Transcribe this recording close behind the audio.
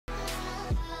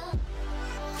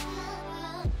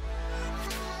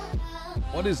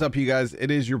What is up, you guys? It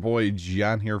is your boy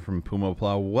John here from Puma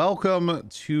Plow. Welcome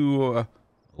to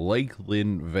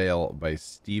Lakeland Vale by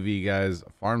Stevie, guys.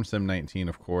 Farm Sim 19,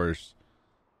 of course.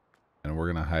 And we're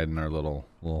gonna hide in our little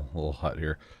hut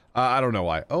here. I don't know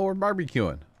why. Oh, we're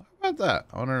barbecuing. How about that?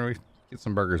 I wonder if we get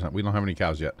some burgers. We don't have any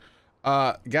cows yet.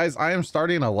 Guys, I am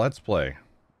starting a Let's Play.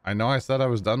 I know I said I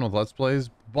was done with Let's Plays,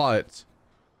 but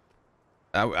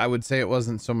I would say it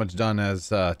wasn't so much done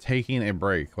as taking a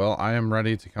break. Well, I am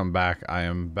ready to come back. I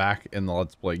am back in the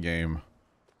Let's Play game.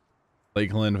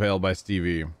 Lakeland Vale by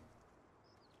Stevie.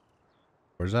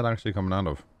 Where's that actually coming out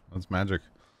of? That's magic.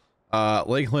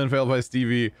 Lakeland Vale by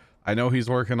Stevie. I know he's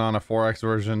working on a 4X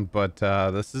version, but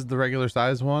this is the regular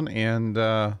size one. And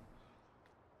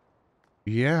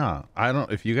yeah,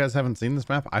 if you guys haven't seen this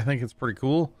map, I think it's pretty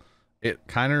cool. It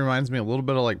kind of reminds me a little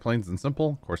bit of like Plains and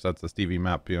Simple. Of course, that's a Stevie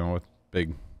map, you know, with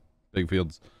big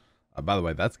fields. By the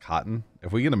way, that's cotton.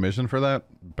 If we get a mission for that,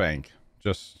 bank.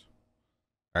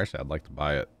 Actually, I'd like to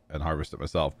buy it and harvest it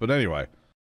myself, but anyway,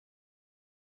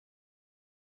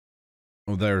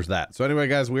 well, there's that. So anyway,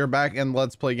 guys, we are back in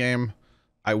Let's Play game.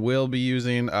 I will be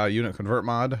using unit convert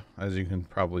mod, as you can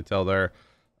probably tell there.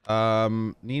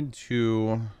 Need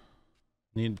to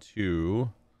we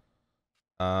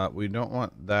don't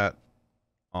want that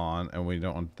on, and we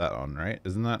don't want that on, right?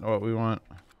 Isn't that what we want?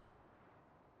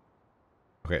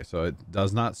 Okay, so it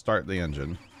does not start the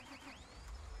engine.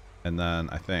 And then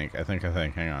I think,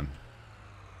 hang on.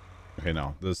 Okay,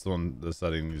 no, this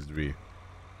setting needs to be,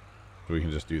 so we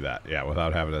can just do that. Yeah,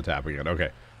 without having to tap again.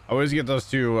 Okay, I always get those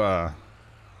two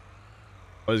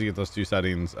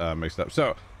settings mixed up.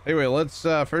 So anyway, let's,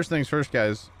 first things first,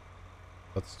 guys,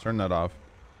 let's turn that off.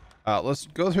 Let's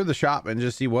go through the shop and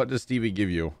just see what does Stevie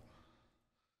give you.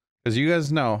 Because you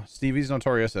guys know Stevie's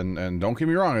notorious, and don't get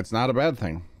me wrong, it's not a bad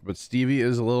thing, but Stevie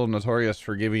is a little notorious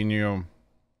for giving you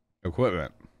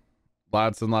equipment,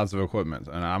 lots and lots of equipment,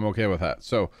 and I'm okay with that.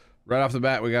 So right off the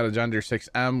bat, we got a John Deere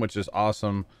 6M, which is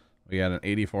awesome. We got an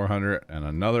 8400 and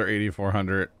another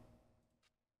 8400.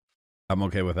 I'm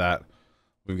okay with that.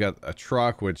 We've got a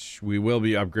truck, which we will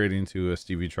be upgrading to a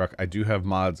Stevie truck. I do have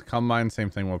mods. Combine, same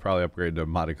thing. We'll probably upgrade to a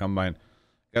modded combine.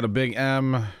 Got a big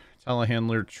M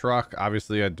telehandler truck.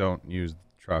 Obviously, I don't use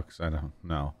trucks. I don't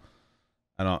know.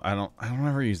 I don't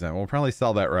ever use that. We'll probably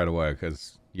sell that right away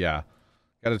because, yeah.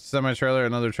 Got a semi-trailer,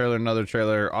 another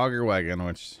trailer, auger wagon,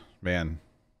 which, man,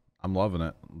 I'm loving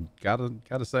it.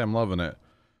 Gotta say I'm loving it.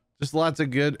 Just lots of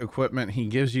good equipment. He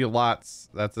gives you lots.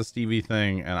 That's a Stevie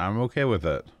thing, and I'm okay with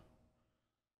it.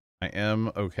 I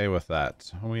am okay with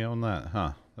that. Oh, we own that,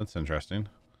 huh? That's interesting.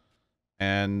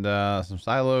 And some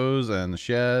silos and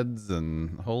sheds,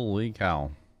 and holy cow,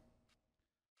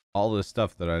 all this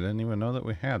stuff that I didn't even know that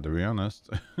we had, to be honest.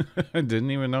 I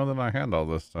didn't even know that I had all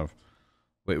this stuff.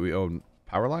 Wait, we own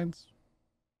power lines?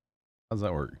 How does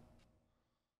that work?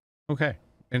 Okay,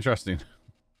 interesting.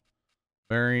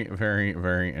 Very, very,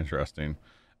 very interesting.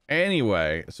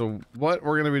 Anyway, so what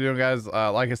we're going to be doing, guys,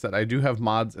 like I said, I do have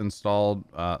mods installed.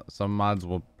 Some mods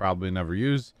we'll probably never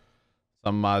use.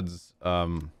 Some mods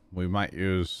we might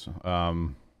use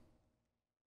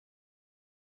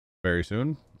very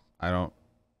soon.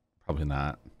 Probably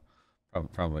not.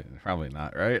 Probably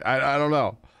not, right? I don't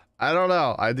know.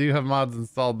 I do have mods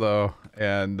installed though,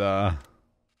 and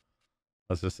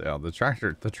let's just say, the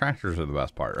tractors are the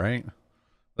best part, right?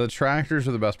 The tractors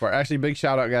are the best part. Actually, big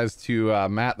shout out, guys, to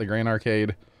Matt, the Grain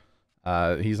Arcade.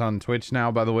 He's on Twitch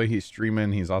now, by the way. He's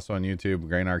streaming. He's also on YouTube.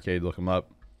 Grain Arcade, look him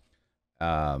up.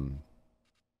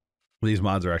 These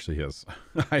mods are actually his.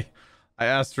 I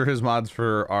asked for his mods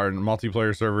for our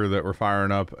multiplayer server that we're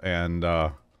firing up, and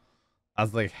I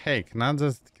was like, hey, can I,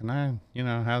 you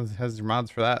know, has your mods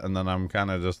for that? And then I'm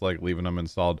kind of just like leaving them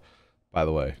installed. By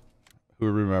the way, who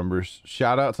remembers?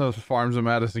 Shout out to Farms in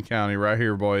Madison County right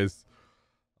here, boys.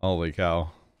 Holy cow,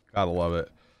 gotta love it.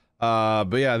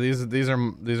 But yeah, these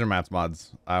are Matt's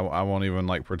mods. I won't even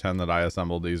like pretend that I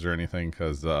assembled these or anything,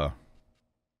 because I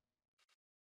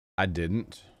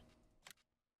didn't.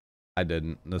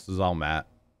 This is all Matt.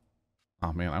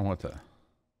 Oh man, I want to.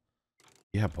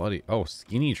 Yeah, buddy. Oh,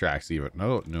 skinny tracks even.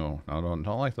 No, don't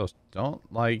like those. Don't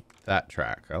like that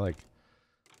track. I like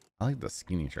the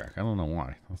skinny track. I don't know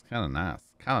why. That's kind of nice.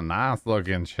 Kind of nice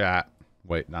looking, chat.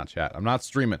 Wait, not chat. I'm not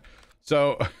streaming.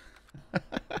 So,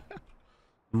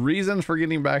 reasons for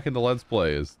getting back into Let's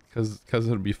Play is because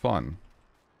it'd be fun.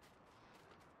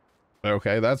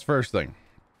 Okay, that's first thing.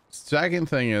 Second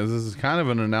thing is, this is kind of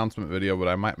an announcement video, but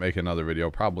I might make another video.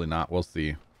 Probably not. We'll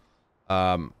see.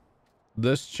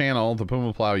 This channel, the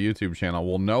Puma Plow YouTube channel,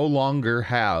 will no longer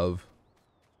have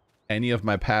any of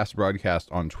my past broadcasts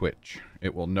on Twitch.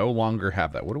 It will no longer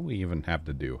have that. What do we even have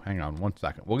to do? Hang on one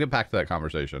second. We'll get back to that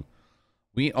conversation.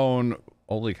 We own,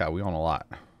 holy cow, we own a lot.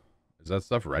 Is that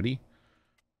stuff ready?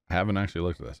 I haven't actually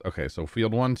looked at this. Okay, so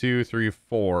field 1, 2, 3,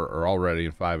 4 are all ready,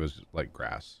 and 5 is like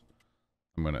grass.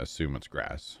 I'm going to assume it's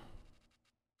grass.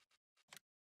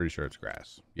 Pretty sure it's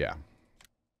grass. Yeah.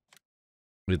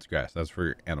 It's grass. That's for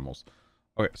your animals.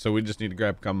 Okay, so we just need to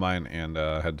grab combine and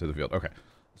head to the field. Okay.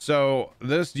 So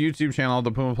this YouTube channel,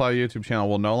 the Puma Plow YouTube channel,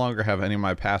 will no longer have any of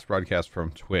my past broadcasts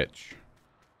from Twitch.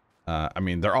 I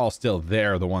mean, they're all still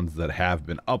there, the ones that have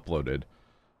been uploaded.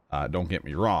 Don't get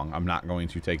me wrong. I'm not going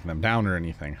to take them down or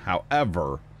anything.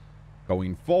 However,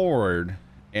 going forward,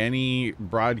 any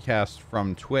broadcasts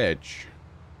from Twitch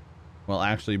will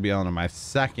actually be on my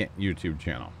second YouTube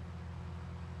channel,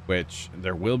 which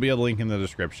there will be a link in the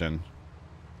description.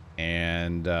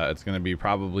 And it's going to be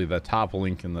probably the top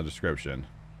link in the description.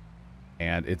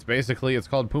 And it's basically, it's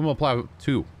called Puma Plow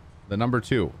 2, the number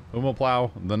 2. Puma Plow,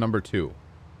 the number 2.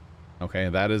 Okay,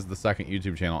 that is the second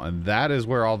YouTube channel. And that is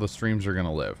where all the streams are going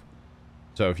to live.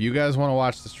 So if you guys want to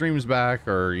watch the streams back,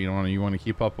 or you want to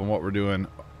keep up on what we're doing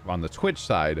on the Twitch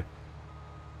side,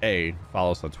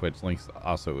 follow us on Twitch. Links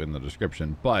also in the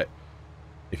description. But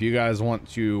if you guys want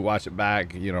to watch it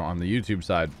back, on the YouTube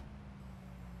side,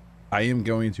 I am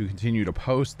going to continue to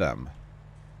post them.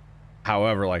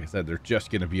 However, like I said, they're just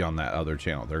going to be on that other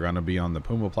channel. They're going to be on the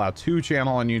Puma Plow 2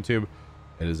 channel on YouTube.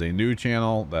 It is a new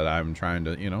channel that I'm trying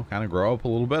to, kind of grow up a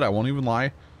little bit. I won't even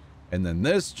lie. And then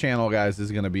this channel, guys,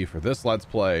 is going to be for this Let's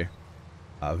Play.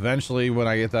 Eventually, when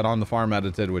I get that on the farm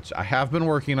edited, which I have been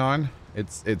working on,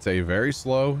 it's a very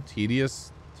slow,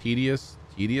 tedious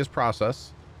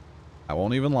process. I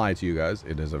won't even lie to you guys.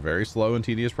 It is a very slow and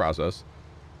tedious process.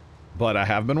 But I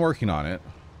have been working on it.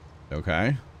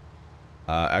 Okay.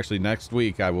 Actually, next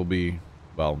week I will be,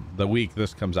 well, the week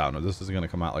this comes out. No, this is going to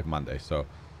come out like Monday. So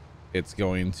it's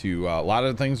going to, a lot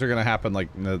of things are going to happen like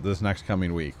this next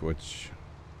coming week, which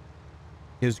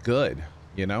is good.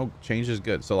 Change is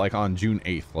good. So like on June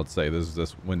 8th, let's say this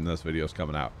is when this video is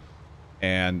coming out.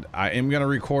 And I am going to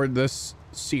record this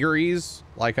series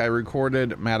like I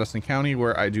recorded Madison County,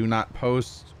 where I do not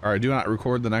post, or I do not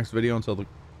record the next video until the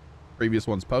previous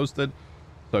one's posted.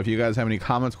 So if you guys have any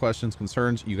comments, questions,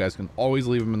 concerns, you guys can always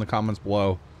leave them in the comments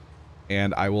below,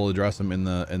 and I will address them in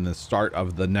the start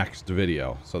of the next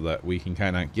video, so that we can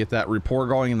kind of get that rapport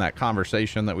going and that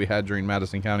conversation that we had during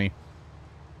Madison County.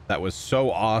 That was so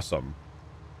awesome.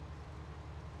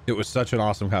 It was such an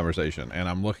awesome conversation, and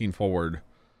I'm looking forward.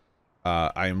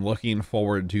 I am looking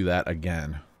forward to that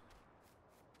again.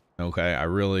 Okay, I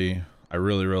really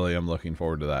am looking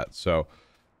forward to that. So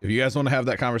if you guys want to have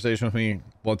that conversation with me,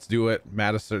 let's do it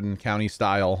Madison County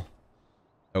style.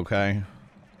 Okay.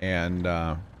 And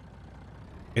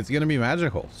it's going to be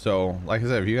magical. So like I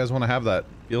said, if you guys want to have that,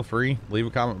 feel free, leave a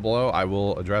comment below. I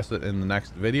will address it in the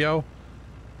next video.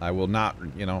 I will not,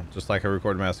 just like I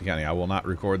recorded Madison County, I will not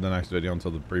record the next video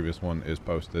until the previous one is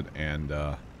posted and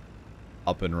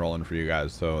up and rolling for you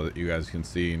guys, so that you guys can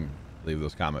see and leave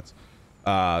those comments.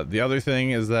 The other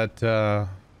thing is that,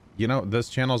 this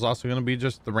channel is also going to be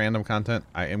just the random content.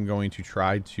 I am going to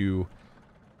try to,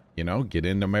 get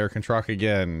into American Truck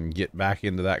again, get back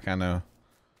into that kind of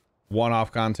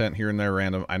one-off content here and there,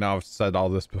 random. I know I've said all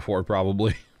this before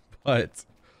probably, but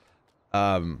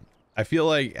I feel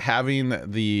like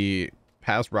having the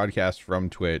past broadcasts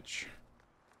from Twitch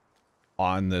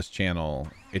on this channel,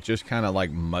 it just kind of like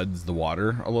muds the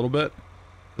water a little bit.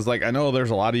 Because like, I know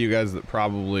there's a lot of you guys that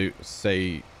probably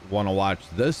say want to watch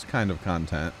this kind of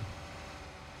content,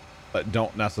 but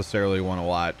don't necessarily want to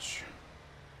watch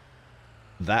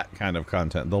that kind of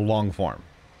content, the long form.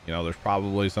 There's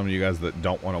probably some of you guys that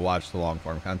don't want to watch the long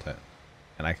form content,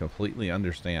 and I completely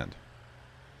understand.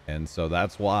 And so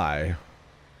that's why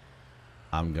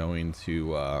I'm going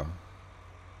to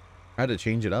try to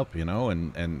change it up,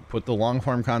 and put the long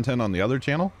form content on the other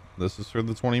channel. This is for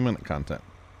the 20-minute content,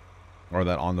 or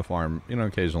that on the farm,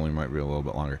 occasionally might be a little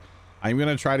bit longer. I'm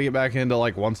going to try to get back into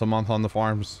like once a month on the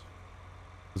farms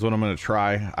is what I'm going to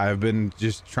try. I've been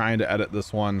just trying to edit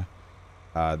this one,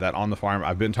 that on the farm.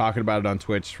 I've been talking about it on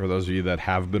Twitch for those of you that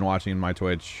have been watching my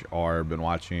Twitch or been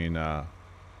watching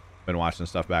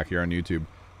stuff back here on YouTube.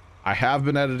 I have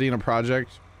been editing a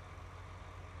project,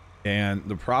 and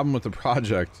the problem with the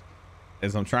project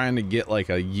is I'm trying to get like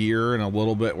a year and a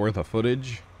little bit worth of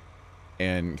footage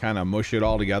and kind of mush it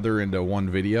all together into one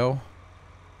video.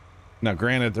 Now,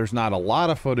 granted, there's not a lot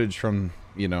of footage from,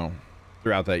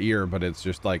 throughout that year, but it's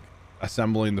just like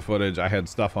assembling the footage. I had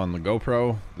stuff on the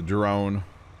GoPro, the drone,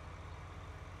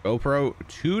 GoPro,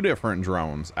 2 different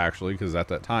drones actually, because at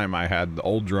that time I had the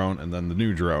old drone and then the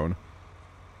new drone.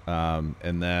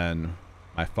 And then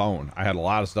my phone. I had a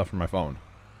lot of stuff from my phone.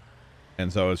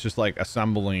 And so it's just like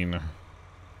assembling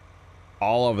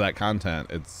all of that content.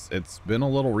 It's been a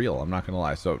little real, I'm not gonna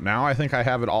lie. So now I think I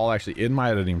have it all actually in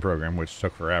my editing program, which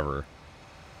took forever.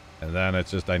 And then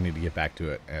it's just I need to get back to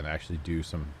it and actually do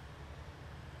some,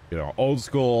 you know, old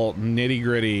school nitty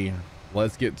gritty,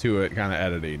 let's get to it kind of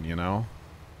editing, you know?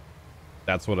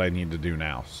 That's what I need to do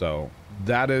now. So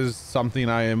that is something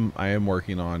I am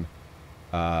working on.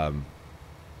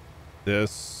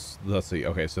 Let's see.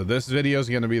 Okay, so this video is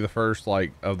going to be the first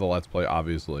like of the Let's Play,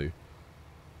 obviously.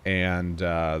 And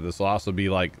this will also be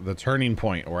like the turning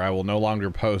point where I will no longer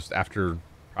post after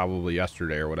probably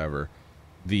yesterday or whatever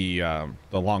the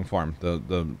long form,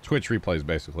 the Twitch replays,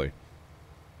 basically.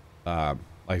 Like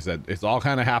I said, it's all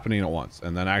kind of happening at once,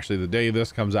 and then actually the day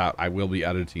this comes out, I will be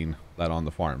editing that on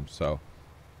the farm. So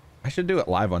I should do it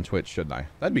live on Twitch, shouldn't I?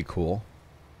 That'd be cool.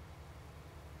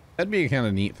 That'd be a kind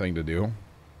of neat thing to do.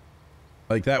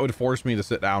 Like that would force me to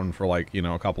sit down for like, you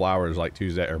know, a couple hours like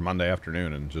Tuesday or Monday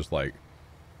afternoon and just like,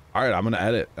 all right, I'm gonna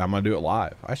edit, I'm gonna do it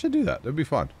live. I should do that. It'd be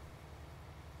fun.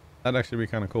 That'd actually be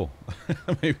kind of cool.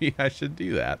 Maybe I should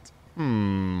do that.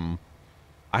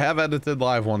 I have edited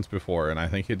live once before, and I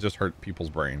think it just hurt people's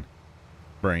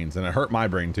brains, and it hurt my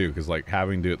brain too, because like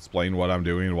having to explain what I'm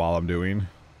doing while I'm doing,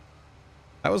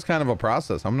 that was kind of a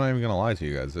process. I'm not even gonna lie to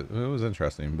you guys. It was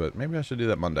interesting, but maybe I should do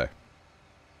that Monday.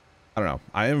 I don't know.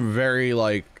 I am very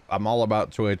like, I'm all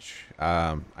about Twitch.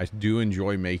 I do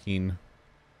enjoy making,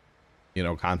 you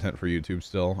know, content for YouTube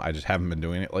still. I just haven't been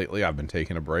doing it lately. I've been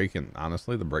taking a break, and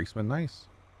honestly, the break's been nice.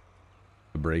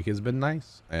 The break has been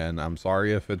nice, and I'm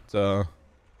sorry if it,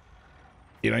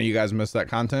 you know, you guys missed that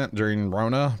content during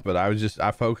Rona, but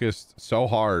I focused so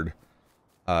hard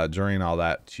during all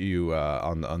that to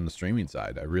on the streaming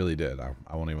side. I really did.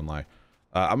 I won't even lie.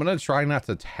 I'm gonna try not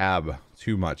to tab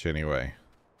too much anyway.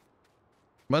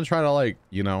 I'm gonna try to, like,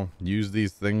 you know, use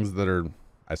these things that are,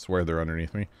 I swear they're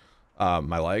underneath me,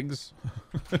 my legs.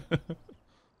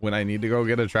 When I need to go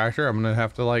get a tractor, I'm gonna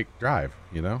have to like drive,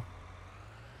 you know.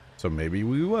 So maybe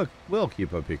we will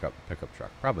keep a pickup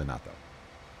truck. Probably not though.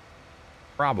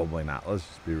 Probably not. Let's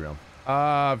just be real.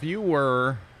 If you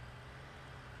were,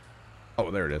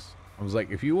 oh, there it is. I was like,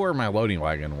 if you were my loading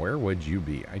wagon, where would you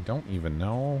be? I don't even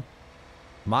know.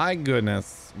 My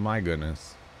goodness. My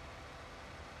goodness.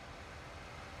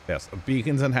 Yes,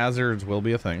 beacons and hazards will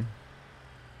be a thing.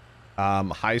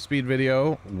 High-speed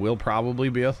video will probably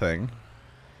be a thing.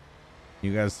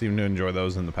 You guys seem to enjoy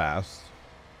those in the past.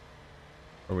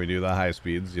 Where we do the high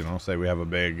speeds, you know, say we have a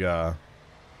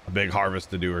big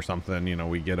harvest to do or something, you know,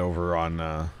 we get over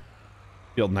on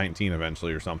field 19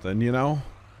 eventually or something, you know.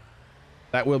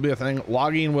 That will be a thing.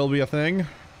 Logging will be a thing.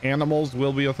 Animals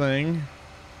will be a thing.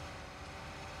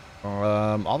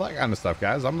 All that kind of stuff,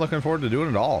 guys. I'm looking forward to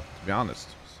doing it all, to be honest.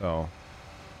 So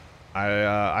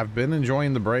I've been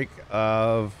enjoying the break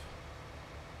of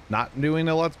not doing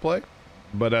a Let's Play,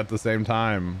 but at the same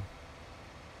time,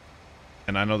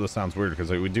 and I know this sounds weird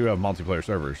because we do have multiplayer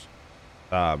servers,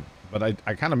 but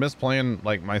I kind of miss playing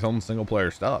like my own single player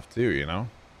stuff too, you know.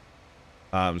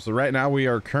 So right now we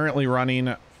are currently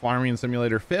running Farming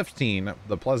Simulator 15,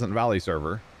 the Pleasant Valley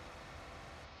server.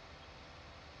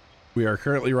 We are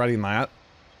currently running that.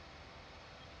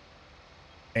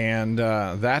 And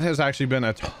that has actually been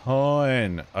a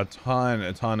ton of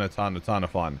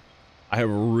fun. I have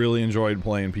really enjoyed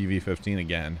playing PV15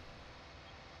 again.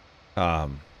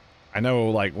 I know,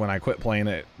 like, when I quit playing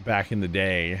it back in the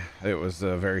day, it was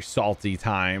a very salty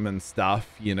time and stuff,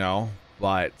 you know,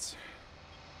 but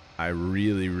I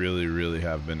really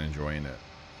have been enjoying it,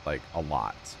 like, a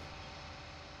lot.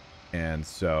 And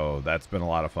so that's been a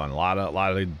lot of fun. A lot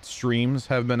of streams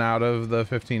have been out of the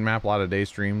 15 map, a lot of day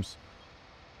streams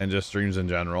and just streams in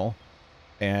general.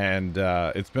 And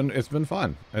it's been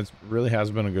fun. It really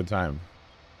has been a good time.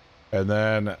 And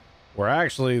then we're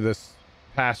actually, this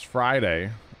past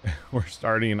Friday, we're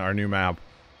starting our new map.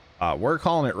 We're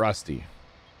calling it Rusty.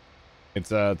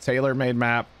 It's a tailor-made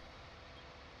map.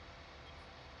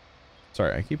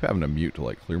 Sorry, I keep having to mute to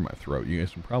like clear my throat. You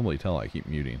guys can probably tell I keep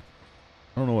muting.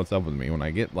 I don't know what's up with me when I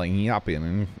get like yapping,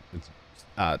 and it's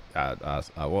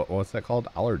what's that called?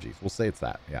 Allergies. We'll say it's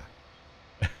that. Yeah.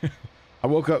 I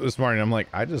woke up this morning, I'm like,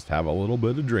 I just have a little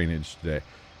bit of drainage today.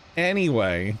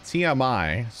 Anyway,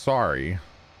 TMI, sorry,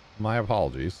 my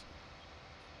apologies.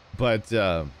 But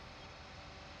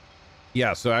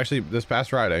yeah, so actually this past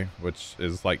Friday, which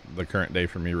is like the current day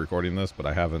for me recording this, but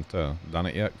I haven't done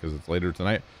it yet because it's later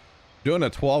tonight, doing a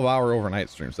 12-hour overnight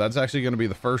stream. So that's actually going to be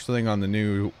the first thing on the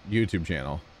new YouTube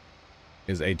channel,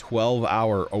 is a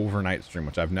 12-hour overnight stream,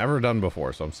 which I've never done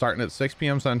before. So I'm starting at 6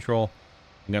 p.m. Central,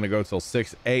 I'm going to go till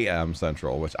 6 a.m.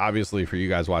 Central, which obviously for you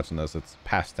guys watching this, it's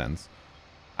past tense.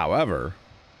 However,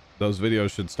 those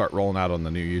videos should start rolling out on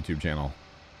the new YouTube channel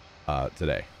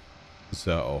today.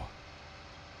 So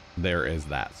there is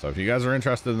that. So if you guys are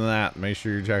interested in that, make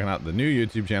sure you're checking out the new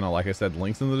YouTube channel. Like I said,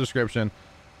 links in the description,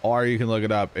 or you can look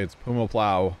it up. It's Puma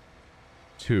Plow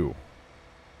 2.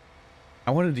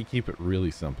 I wanted to keep it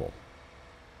really simple.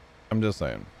 I'm just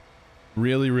saying.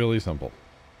 Really, really simple.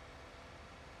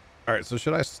 All right, so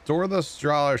should I store the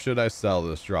straw or should I sell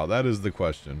the straw? That is the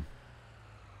question.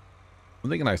 I'm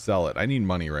thinking I sell it. I need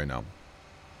money right now.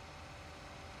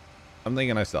 I'm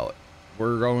thinking I sell it.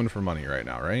 We're going for money right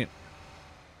now, right?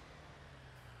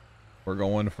 We're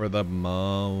going for the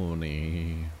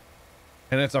money.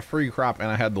 And it's a free crop, and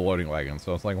I had the loading wagon,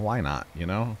 so it's like, why not, you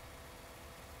know?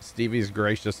 Stevie's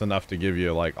gracious enough to give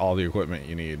you, like, all the equipment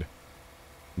you need.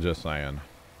 Just saying.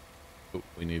 Ooh,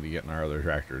 we need to get in our other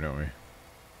tractor, don't we?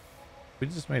 We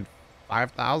just made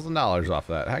 $5,000 off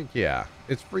that. Heck yeah.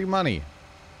 It's free money.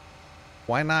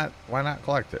 Why not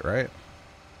collect it, right?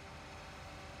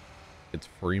 It's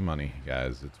free money,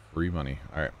 guys. It's free money.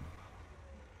 All right.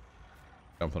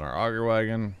 Jump in our auger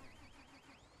wagon.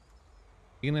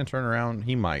 He gonna turn around?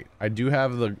 He might. I do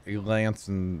have the Lance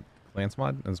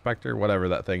mod inspector, whatever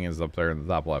that thing is up there in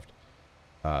the top left.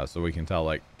 So we can tell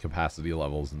like capacity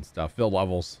levels and stuff, fill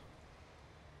levels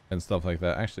and stuff like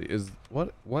that. Actually, is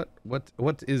what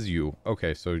is you?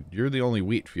 Okay, so you're the only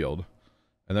wheat field.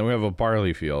 And then we have a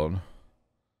barley field.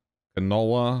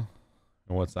 Canola.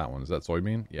 And what's that one? Is that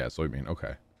soybean? Yeah, soybean.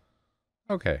 Okay.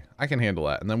 Okay, I can handle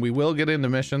that. And then we will get into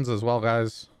missions as well,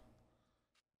 guys.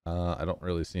 I don't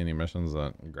really see any missions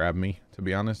that grab me, to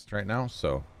be honest, right now.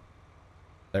 So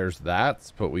there's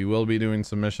that. But we will be doing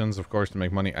some missions, of course, to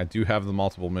make money. I do have the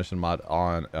multiple mission mod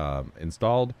on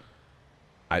installed.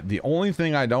 The only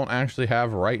thing I don't actually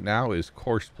have right now is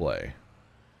course play.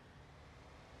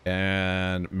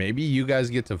 And maybe you guys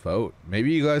get to vote.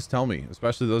 Maybe you guys tell me,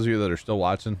 especially those of you that are still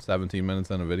watching 17 minutes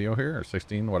in a video here, or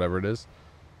 16, whatever it is.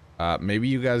 Maybe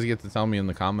you guys get to tell me in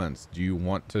the comments, do you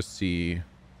want to see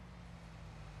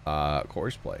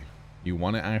course play? You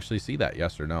want to actually see that,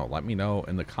 yes or no? Let me know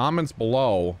in the comments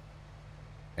below,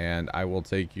 and I will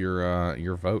take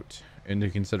your vote into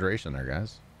consideration there,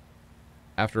 guys.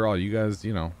 After all, you guys,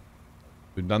 you know,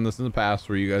 we've done this in the past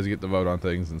where you guys get to vote on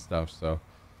things and stuff. So,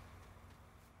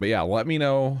 but yeah, let me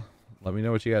know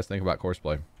what you guys think about course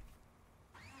play.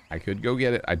 I could go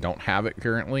get it. I don't have it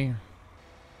currently,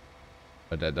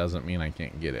 but that doesn't mean I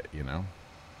can't get it, you know.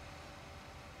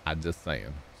 I'm just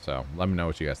saying. So let me know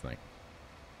what you guys think.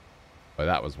 But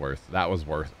that was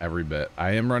worth every bit.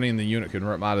 I am running the unit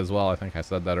convert mod as well. I think I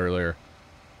said that earlier.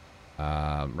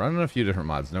 Running a few different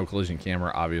mods. No collision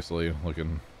camera, obviously,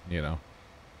 looking, you know,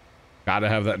 gotta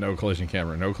have that no collision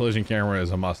camera. No collision camera is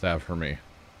a must-have for me.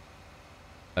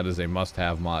 That is a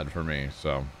must-have mod for me.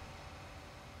 So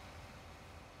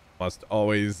must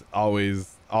always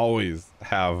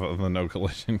have the no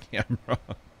collision camera.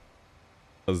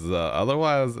 Because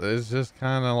otherwise it's just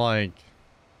kind of like,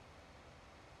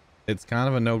 it's kind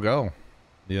of a no-go,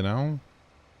 you know.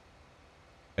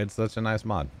 It's such a nice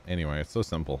mod. Anyway, it's so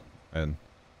simple and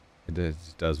it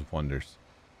just does wonders.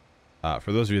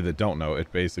 For those of you that don't know,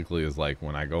 it basically is like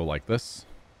when I go like this,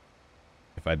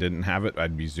 if I didn't have it,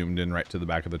 I'd be zoomed in right to the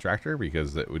back of the tractor,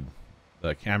 because it would,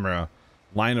 the camera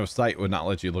line of sight would not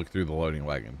let you look through the loading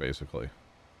wagon, basically.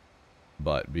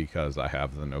 But because I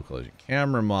have the no collision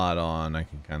camera mod on, I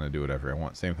can kind of do whatever I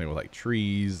want. Same thing with like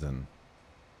trees and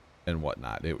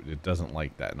whatnot. It doesn't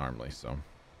like that normally. So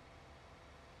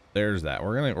there's that.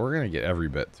 We're gonna get every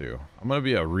bit too. I'm gonna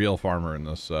be a real farmer in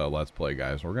this let's play,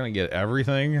 guys. We're gonna get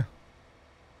everything,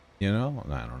 you know.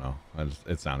 I don't know,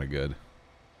 it sounded good.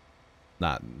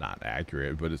 Not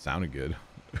accurate, but it sounded good.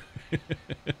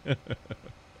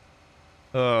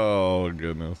 Oh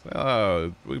goodness.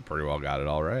 Oh, we pretty well got it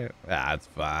all right. Yeah, it's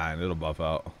fine. It'll buff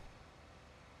out.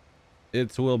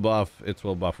 It will buff.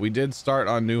 We did start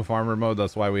on new farmer mode.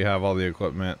 That's why we have all the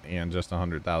equipment and just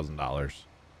 $100,000.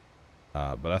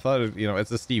 But I thought, you know,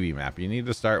 it's a Stevie map. You need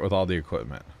to start with all the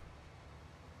equipment.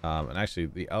 And actually,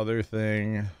 the other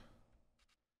thing,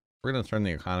 we're gonna turn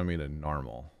the economy to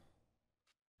normal.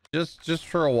 Just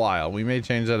for a while. We may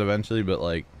change that eventually, but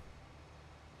like,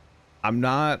 I'm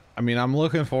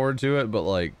looking forward to it, but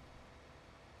like,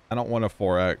 I don't want a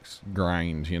 4x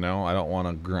grind, you know? I don't want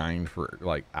to grind for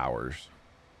like hours.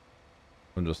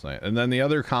 I'm just saying. And then the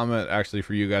other comment, actually,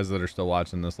 for you guys that are still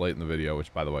watching this late in the video,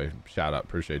 which by the way, shout out,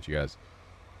 appreciate you guys.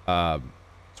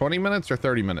 20 minutes or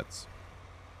 30 minutes?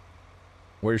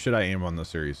 Where should I aim on the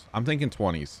series? I'm thinking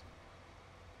 20s,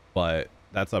 but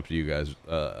that's up to you guys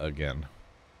again.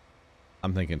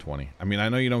 I'm thinking 20. I mean, I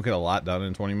know you don't get a lot done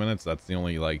in 20 minutes. That's the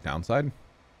only like downside.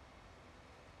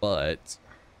 But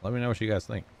let me know what you guys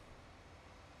think.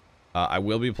 I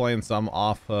will be playing some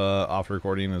off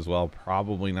recording as well.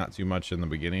 Probably not too much in the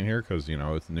beginning here because, you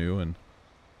know, it's new and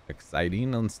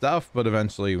exciting and stuff. But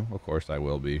eventually, of course, I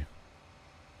will be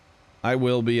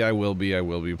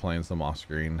playing some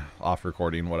off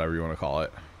recording, whatever you want to call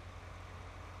it.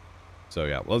 So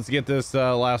yeah, let's get this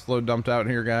last load dumped out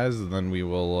here, guys, and then we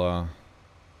will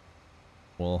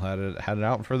we'll head it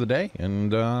out for the day,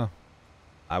 and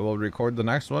I will record the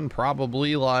next one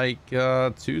probably like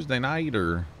Tuesday night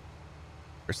or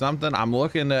something. I'm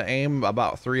looking to aim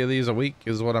about 3 of these a week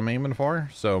is what I'm aiming for.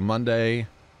 So Monday,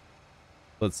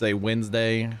 let's say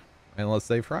Wednesday, and let's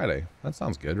say Friday. That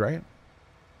sounds good, right?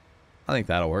 I think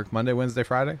that'll work. Monday, Wednesday,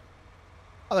 Friday.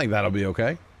 I think that'll be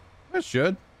okay. It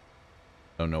should.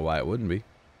 Don't know why it wouldn't be.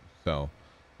 So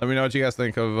let me know what you guys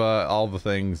think of all the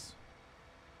things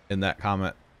in that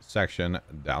comment section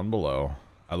down below.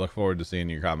 I look forward to seeing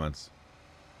your comments.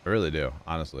 I really do,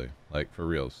 honestly. Like, for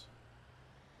reals.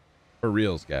 For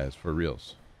reals, guys. For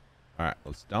reals. All right,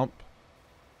 let's dump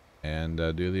and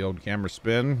do the old camera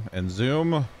spin and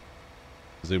zoom.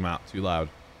 Zoom out. Too loud.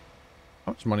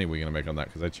 How much money are we gonna make on that?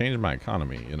 Because I changed my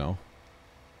economy, you know.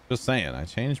 Just saying, I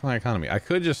changed my economy. I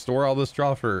could just store all this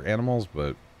straw for animals,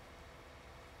 but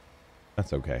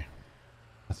that's okay.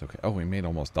 That's okay. Oh, we made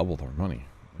almost double our money.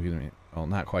 Well,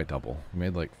 not quite double. We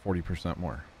made like 40%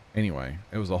 more. Anyway,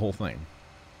 it was the whole thing.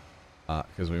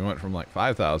 Because we went from like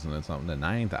 5,000 and something to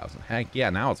 9,000. Heck yeah,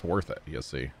 now it's worth it. You'll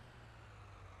see.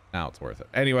 Now it's worth it.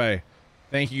 Anyway,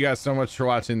 thank you guys so much for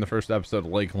watching the first episode of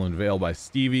Lakeland Vale by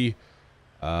Stevie.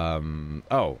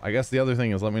 Oh, I guess the other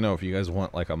thing is, let me know if you guys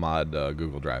want like a mod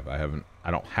Google Drive. I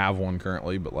don't have one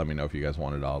currently, but let me know if you guys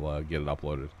want it. I'll get it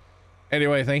uploaded.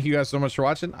 Anyway, thank you guys so much for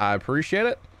watching. I appreciate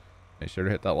it. Make sure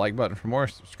to hit that like button for more.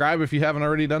 Subscribe if you haven't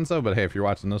already done so, but hey, if you're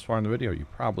watching this far in the video, you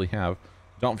probably have.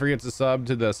 Don't forget to sub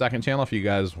to the second channel if you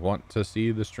guys want to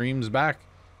see the streams back.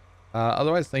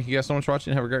 Otherwise, thank you guys so much for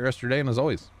watching. Have a great rest of your day, and as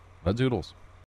always, let's doodles.